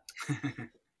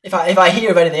if I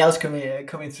hear of anything else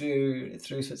coming through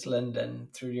Switzerland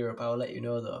and through Europe, I'll let you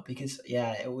know, though, because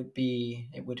it would be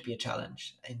a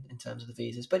challenge in terms of the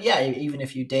visas. But yeah, even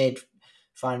if you did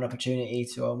find an opportunity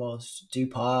to almost do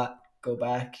part, go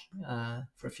back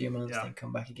for a few months, then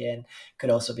come back again, could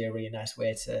also be a really nice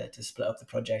way to split up the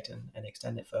project and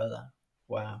extend it further.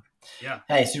 Wow. Yeah.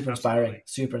 Hey, super inspiring.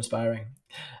 Super inspiring.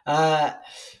 We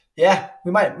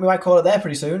might call it there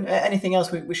pretty soon. Anything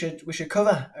else we should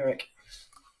cover, Eric?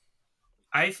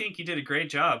 I think you did a great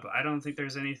job. I don't think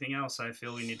there's anything else I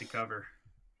feel we need to cover.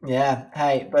 Yeah.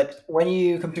 Hey, but when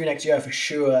you come through next year, for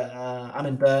sure, I'm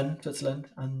in Bern, Switzerland,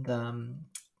 and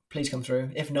please come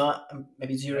through. If not,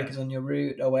 maybe Zurich is on your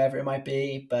route or wherever it might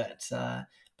be. But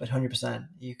 100%,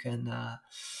 you can.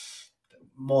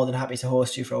 More than happy to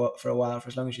host you for a while, for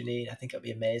as long as you need. I think it'll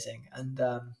be amazing, and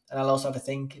I'll also have a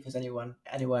think if there's anyone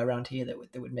anywhere around here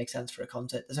that would make sense for a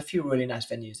concert. There's a few really nice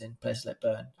venues in places like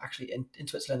Bern. Actually, in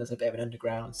Switzerland, there's a bit of an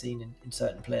underground scene in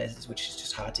certain places, which is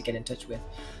just hard to get in touch with.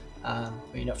 But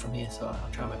you're not from here, so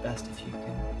I'll try my best if you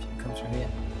can come through here.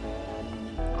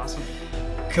 Awesome.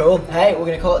 Cool. Hey, we're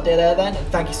gonna call it a day there then, and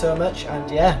thank you so much.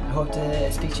 And I hope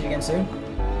to speak to you again soon.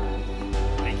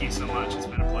 Thank you so much. It's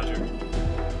been a pleasure.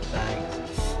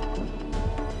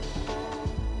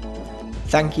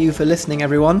 Thank you for listening,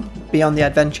 everyone. Beyond the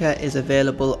Adventure is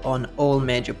available on all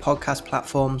major podcast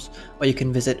platforms, or you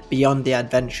can visit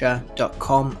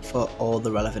beyondtheadventure.com for all the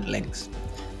relevant links.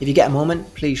 If you get a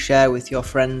moment, please share with your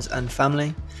friends and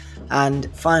family.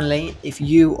 And finally, if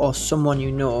you or someone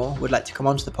you know would like to come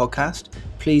onto the podcast,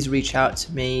 please reach out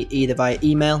to me either via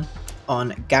email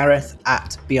on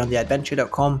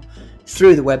gareth@beyondtheadventure.com,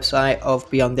 through the website of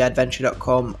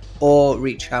beyondtheadventure.com, or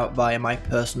reach out via my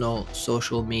personal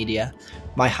social media.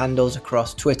 My handles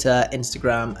across Twitter,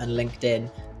 Instagram and LinkedIn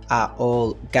at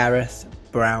all Gareth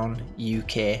Brown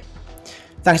UK.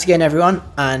 Thanks again, everyone,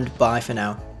 and bye for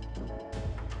now.